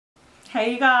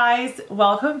Hey you guys,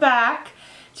 welcome back.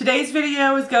 Today's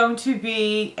video is going to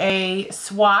be a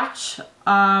swatch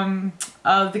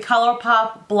of the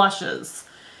ColourPop blushes.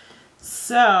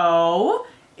 So,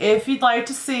 if you'd like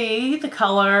to see the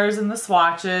colors and the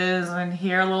swatches and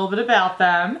hear a little bit about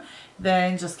them,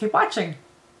 then just keep watching.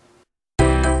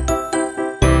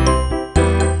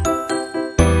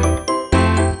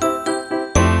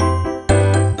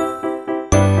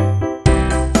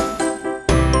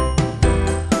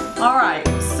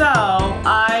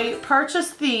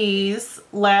 Purchased these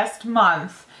last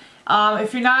month.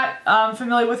 If you're not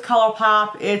familiar with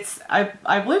ColourPop,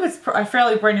 I believe it's a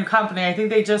fairly brand new company. I think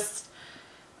they just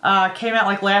came out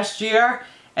like last year,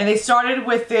 and they started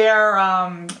with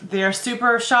their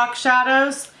Super Shock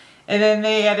shadows, and then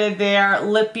they added their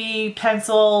lippy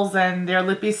pencils and their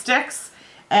lippy sticks,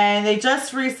 and they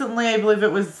just recently, I believe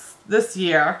it was this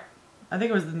year, I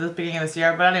think it was in the beginning of this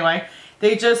year, but anyway,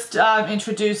 they just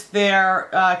introduced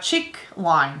their cheek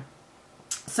line.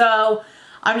 So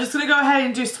I'm just going to go ahead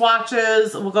and do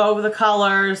swatches. We'll go over the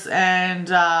colors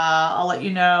and I'll let you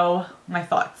know my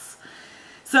thoughts.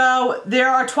 So there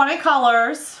are 20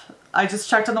 colors. I just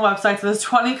checked on the website, so there's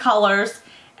 20 colors,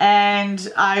 and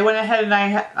I went ahead and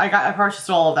I purchased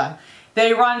all of them.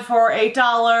 They run for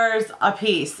 $8 a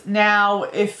piece. Now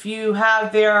if you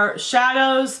have their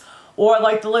shadows or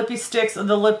like the lippy sticks or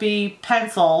the lippy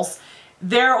pencils,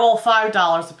 they're all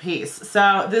 $5 a piece.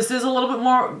 So this is a little bit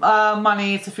more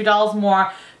money. It's a few dollars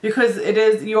more because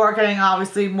you are getting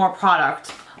obviously more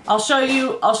product. I'll show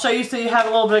you so you have a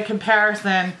little bit of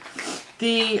comparison.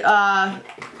 The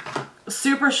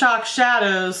Super Shock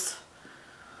shadows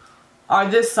are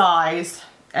this size,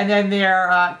 and then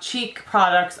their cheek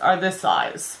products are this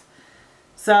size.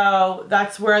 So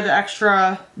that's where the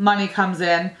extra money comes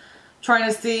in.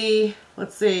 Trying to see,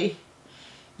 let's see.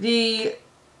 The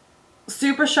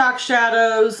Super Shock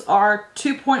shadows are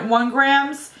 2.1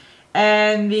 grams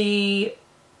and the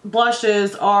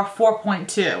blushes are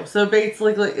 4.2. So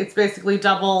basically it's basically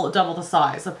double the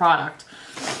size of product.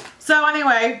 So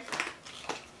anyway,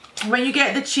 when you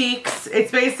get the cheeks,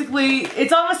 it's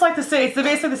almost like it's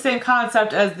basically the same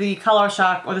concept as the Color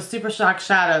Shock or the Super Shock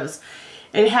shadows.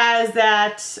 It has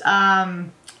that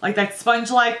like that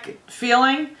sponge-like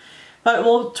feeling. But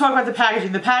we'll talk about the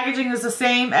packaging. The packaging is the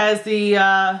same as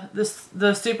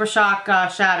the Super Shock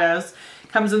shadows.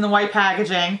 Comes in the white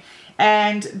packaging.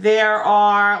 And there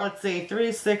are, let's see,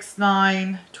 3, 6,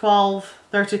 9, 12,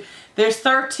 13. There's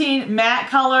 13 matte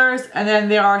colors, and then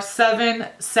there are 7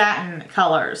 satin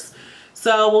colors.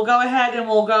 So we'll go ahead and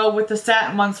we'll go with the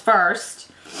satin ones first.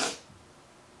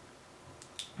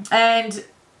 And,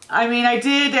 I mean, I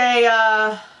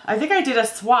think I did a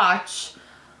swatch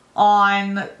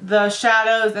on the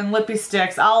shadows and lippy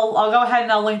sticks. I'll go ahead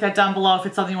and I'll link that down below if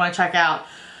it's something you want to check out.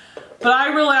 But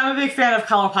I'm a big fan of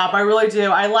ColourPop. I really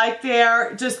do. I like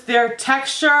their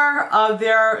texture of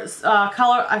their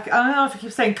color. I don't know if I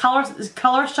keep saying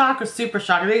Color Shock or Super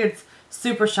Shock. I think it's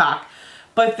Super Shock.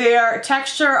 But their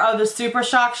texture of the Super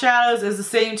Shock shadows is the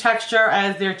same texture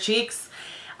as their cheeks,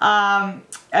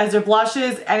 as their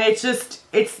blushes, and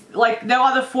it's like no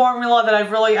other formula that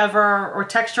I've really ever, or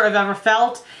texture I've ever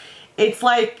felt. It's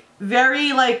like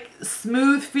very like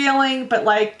smooth feeling, but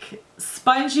like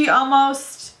spongy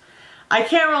almost. I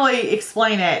can't really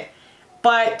explain it,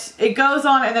 but it goes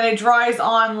on and then it dries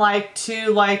on like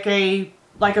to like a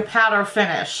powder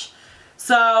finish.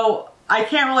 So I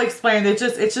can't really explain it.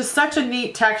 It's just such a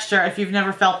neat texture if you've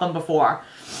never felt them before.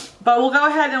 But we'll go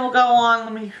ahead and we'll go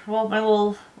on.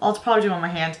 I'll probably do it on my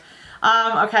hand.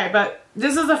 Okay, but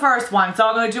this is the first one, so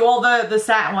I'm going to do all the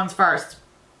satin ones first.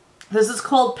 This is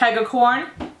called Pegacorn,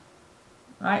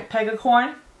 right?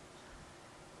 Pegacorn.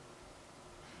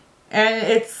 And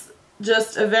it's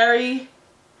just a very,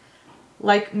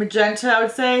 like, magenta, I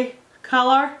would say,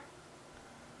 color.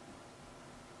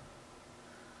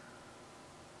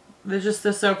 They're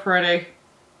so pretty.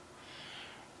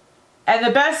 And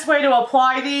the best way to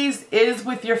apply these is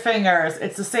with your fingers.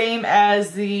 It's the same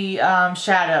as the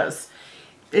shadows.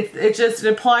 It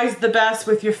applies the best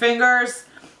with your fingers.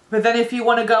 But then if you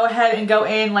want to go ahead and go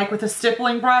in like with a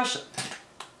stippling brush,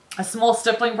 a small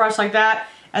stippling brush like that,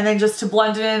 and then just to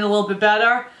blend it in a little bit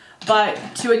better. But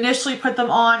to initially put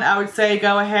them on, I would say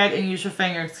go ahead and use your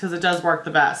fingers because it does work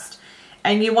the best.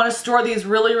 And you want to store these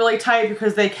really, really tight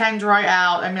because they can dry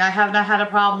out. I mean, I have not had a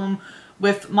problem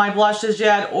with my blushes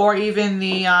yet, or even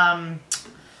the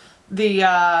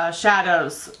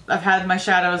shadows. I've had my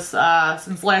shadows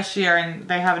since last year, and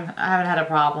I haven't had a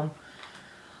problem.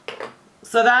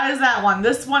 So that is that one.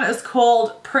 This one is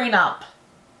called Prenup.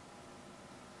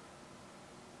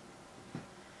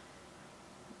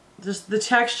 Just the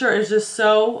texture is just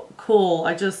so cool.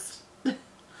 I just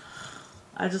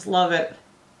love it.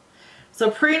 So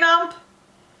Prenup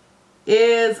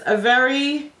is a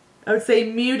very, I would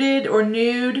say, muted or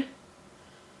nude,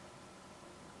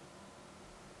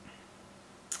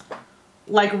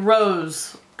 like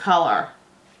rose color.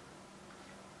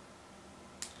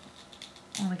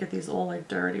 I want to get these all like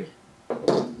dirty.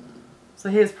 So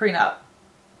here's Prenup.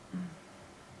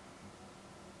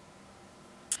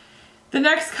 The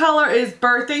next color is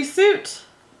Birthday Suit.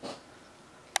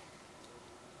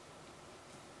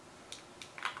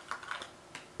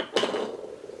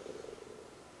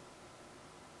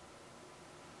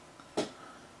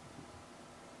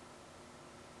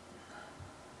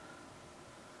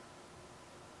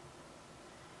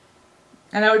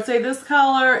 And I would say this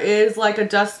color is like a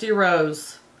dusty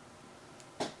rose.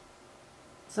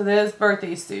 So there's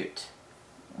Birthday Suit.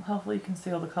 Hopefully you can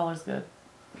see all the colors good.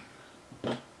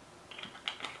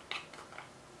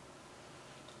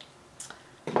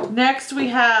 Next we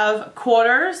have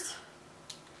Quarters.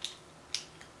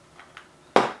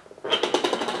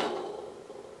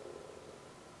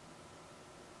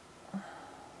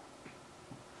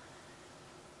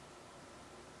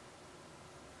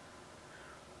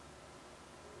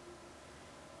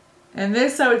 And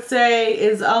this, I would say,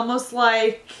 is almost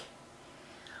like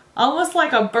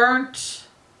a burnt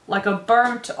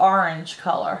orange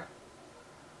color.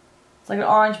 It's like an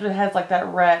orange, but it has like that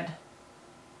red.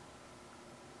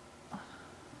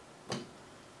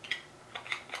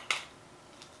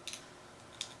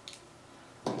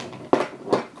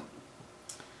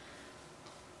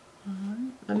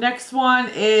 The next one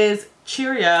is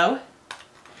Cheerio.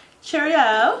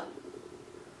 Cheerio.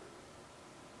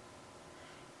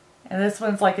 And this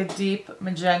one's like a deep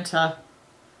magenta.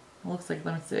 It looks like,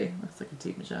 let me see, looks like a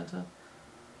deep magenta.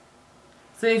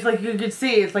 So it's like you could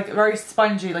see, it's like very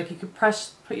spongy. Like you could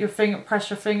press your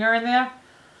finger in there.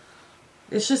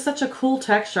 It's just such a cool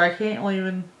texture. I can't really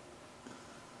even.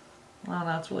 I don't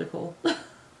know. It's really cool.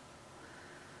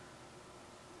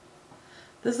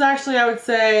 This actually, I would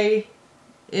say,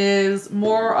 is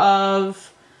more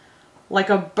of like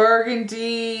a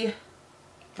burgundy,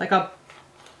 like a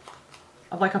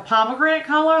pomegranate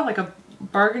color, like a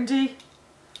burgundy.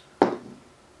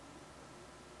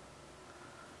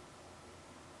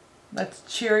 That's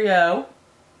Cheerio.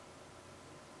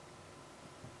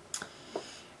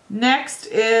 Next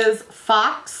is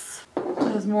Fox.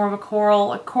 It has more of a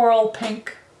coral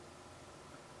pink.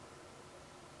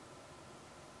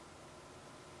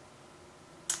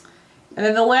 And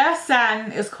then the last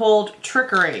satin is called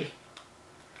Trickery.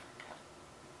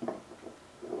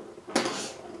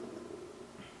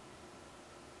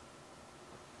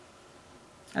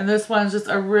 And this one's just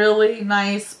a really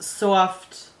nice,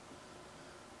 soft,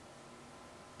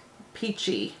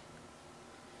 peachy.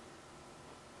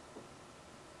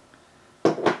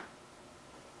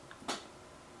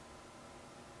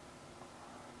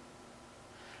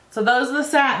 So those are the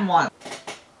satin ones.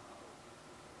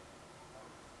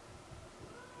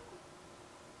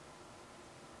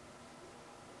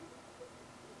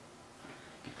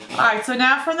 Alright, so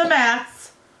now from the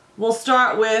mattes, we'll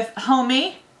start with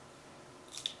Homey.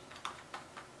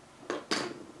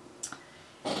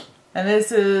 And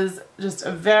this is just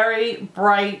a very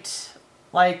bright,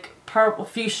 like purple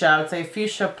fuchsia. I would say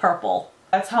fuchsia purple.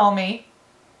 That's Homey.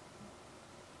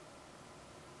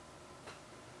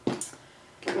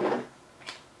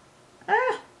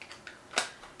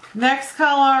 Next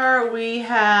color we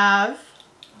have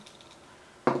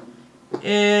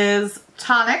is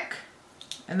Tonic.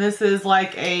 And this is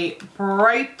like a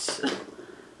bright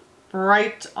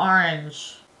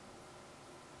orange.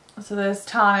 So there's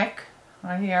Tonic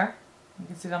right here. You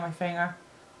can see it on my finger.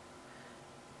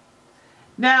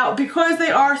 Now, because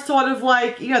they are sort of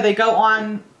like, you know, they go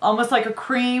on almost like a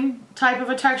cream type of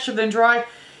a texture, then dry.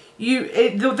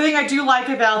 The thing I do like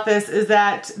about this is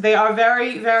that they are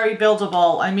very, very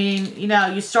buildable. I mean, you know,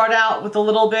 you start out with a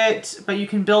little bit, but you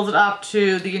can build it up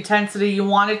to the intensity you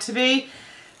want it to be.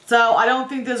 So I don't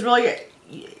think there's really,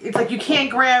 it's like you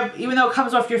can't grab, even though it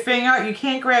comes off your finger, you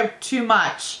can't grab too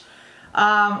much,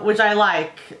 which I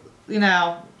like, you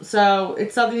know. So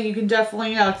it's something that you can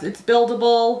definitely, you know, it's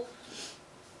buildable.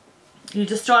 You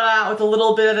just start out with a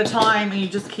little bit at a time and you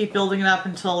just keep building it up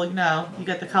until, you know, you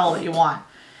get the color that you want.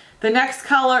 The next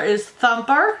color is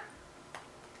Thumper.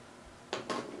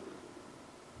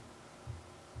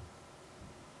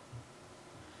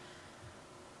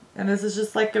 And this is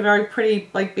just like a very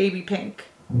pretty, like baby pink.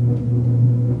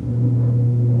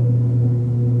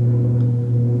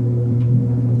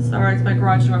 Sorry, it's my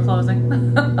garage door closing.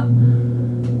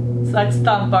 So that's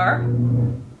Thumper.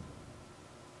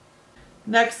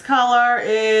 Next color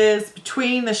is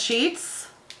Between the Sheets.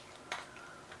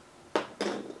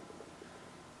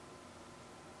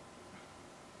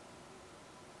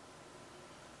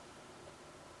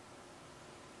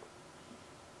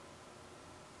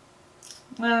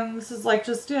 And this is like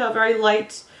just, a very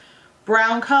light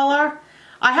brown color.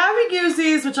 I haven't used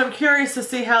these, which I'm curious to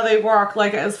see how they work,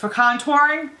 like as for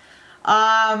contouring.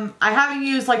 I haven't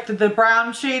used like the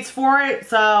brown shades for it,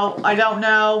 so I don't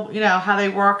know, how they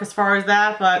work as far as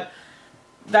that, but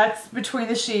that's Between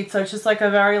the Sheets, so it's just like a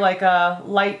very like a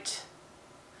light,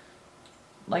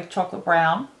 like chocolate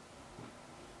brown.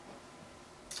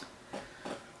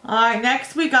 Alright,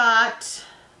 next we got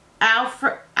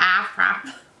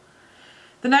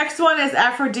the next one is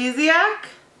Aphrodisiac,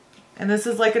 and this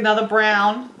is like another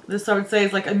brown. This I would say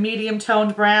is like a medium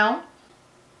toned brown.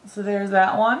 So there's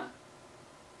that one.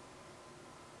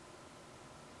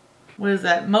 What is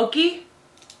that? Mochi?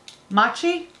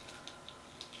 Machi?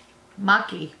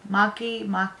 Maki? Maki?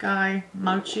 Makai?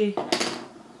 Mochi? I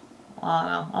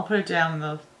don't know. I'll put it down in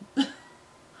the... oh,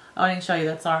 I didn't show you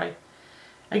that, sorry.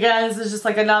 Again, this is just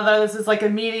like another, this is like a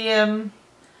medium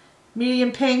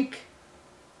pink.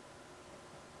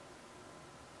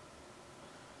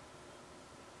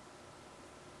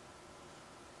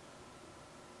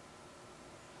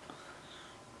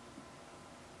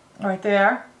 Right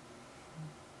there.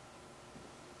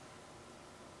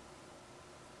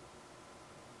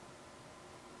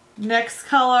 Next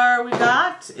color we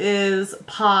got is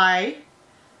Pie.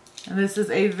 And this is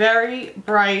a very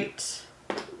bright,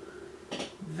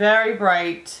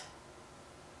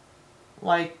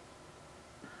 like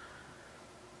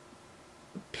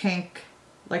pink,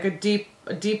 like a deep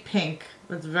pink.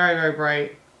 It's very, very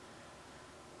bright.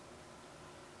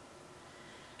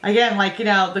 Again, like,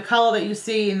 the color that you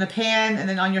see in the pan and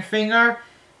then on your finger,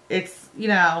 it's,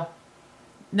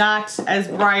 not as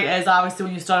bright as obviously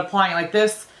when you start applying. Like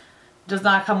this does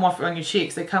not come off on your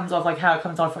cheeks. It comes off like how it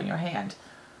comes off on your hand.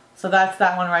 So that's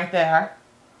that one right there.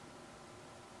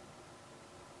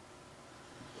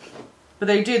 But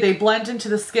they blend into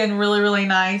the skin really, really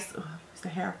nice. Oh, here's the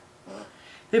hair.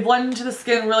 They blend into the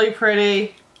skin really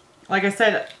pretty. Like I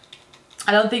said,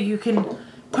 I don't think you can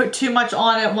put too much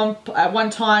on at one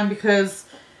time, because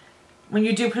when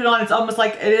you do put it on, it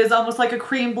is almost like a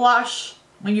cream blush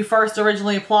when you first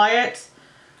originally apply it.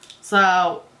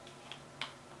 So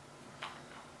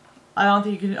I don't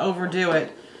think you can overdo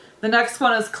it. The next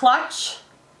one is Clutch.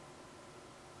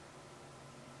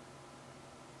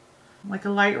 Like a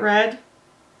light red.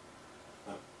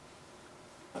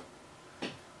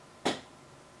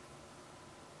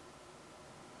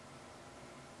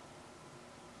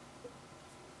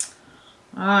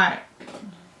 Alright,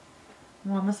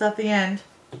 we're almost at the end.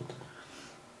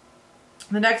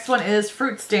 The next one is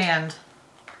Fruit Stand.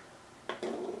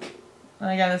 And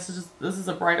again, this is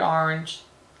a bright orange.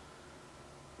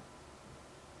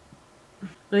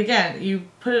 But again, you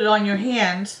put it on your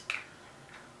hand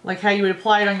like how you would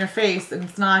apply it on your face, and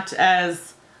it's not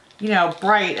as,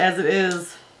 bright as it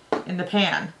is in the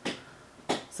pan.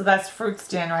 So that's Fruit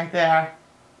Stand right there.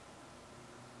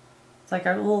 It's like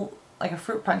a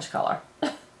fruit punch color.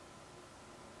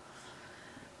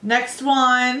 Next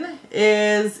one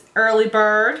is Early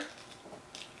Bird.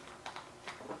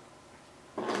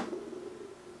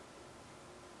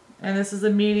 And this is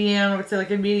a medium, I would say like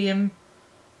a medium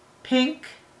pink.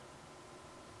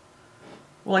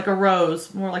 Well, like a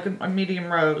rose, more like a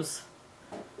medium rose.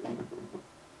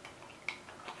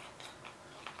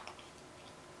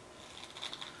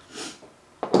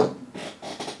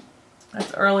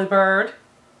 That's Early Bird.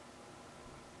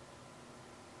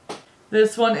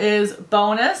 This one is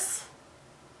Bonus.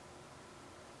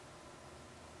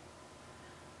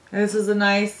 And this is a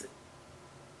nice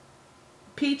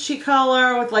peachy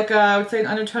color with like I would say an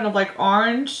undertone of like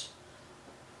orange.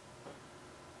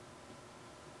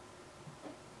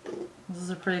 This is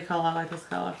a pretty color. I like this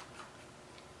color.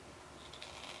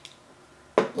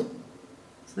 So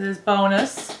there's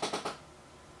Bonus.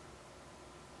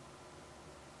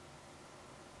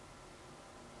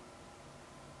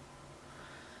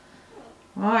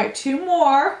 Alright, two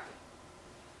more.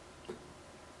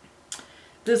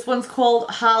 This one's called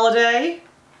Holiday.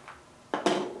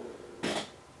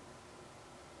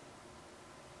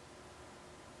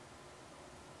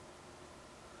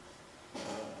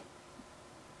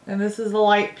 And this is a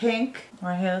light pink.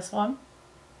 Right here, this one.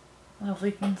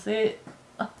 Hopefully you can see it.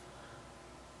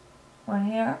 Right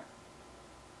here.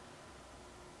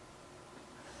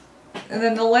 And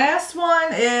then the last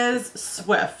one is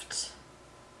Swift.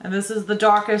 And this is the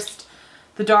darkest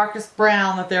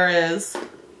brown that there is.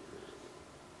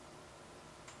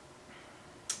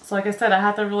 So like I said, I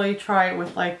have to really try it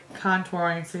with like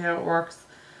contouring and see how it works.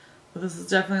 But this is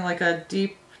definitely like a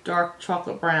deep, dark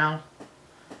chocolate brown.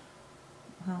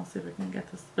 I'll see if we can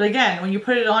get this. But again, when you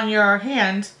put it on your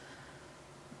hand,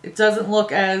 it doesn't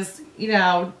look as, you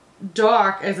know,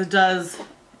 dark as it does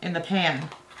in the pan.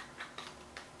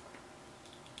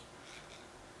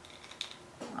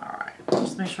 Alright,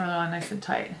 just make sure they're on nice and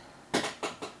tight.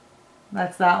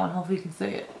 That's that one. Hopefully you can see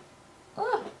it.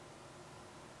 Ah.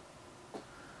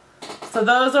 So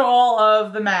those are all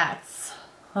of the mattes.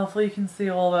 Hopefully you can see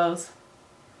all those.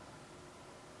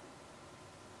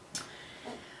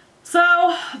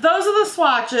 So those are the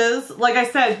swatches. Like I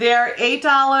said, they're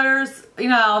 $8, you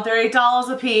know, they're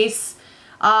 $8 a piece.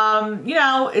 You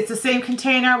know, it's the same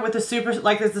container with the super,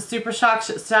 like there's the Super Shock,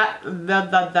 it's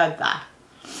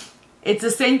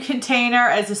the same container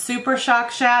as the Super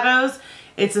Shock shadows.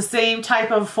 It's the same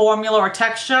type of formula or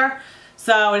texture.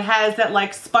 So it has that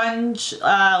like sponge,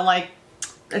 like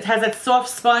it has that soft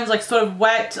sponge, like sort of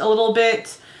wet a little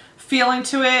bit feeling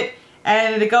to it.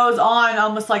 And it goes on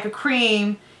almost like a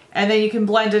cream, and then you can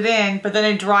blend it in, but then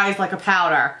it dries like a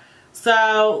powder.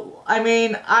 So, I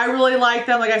mean, I really like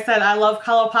them. Like I said, I love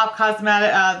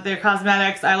ColourPop their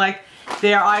cosmetics. I like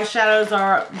their eyeshadows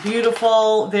are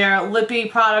beautiful. Their lippy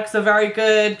products are very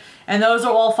good. And those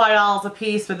are all $5 a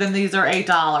piece, but then these are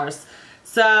 $8.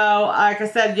 So, like I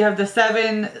said, you have the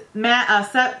 7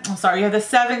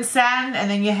 satin, and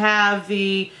then you have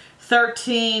the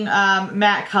 13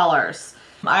 matte colors.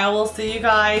 I will see you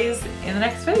guys in the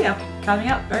next video coming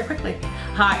up very quickly.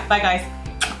 Hi, bye guys.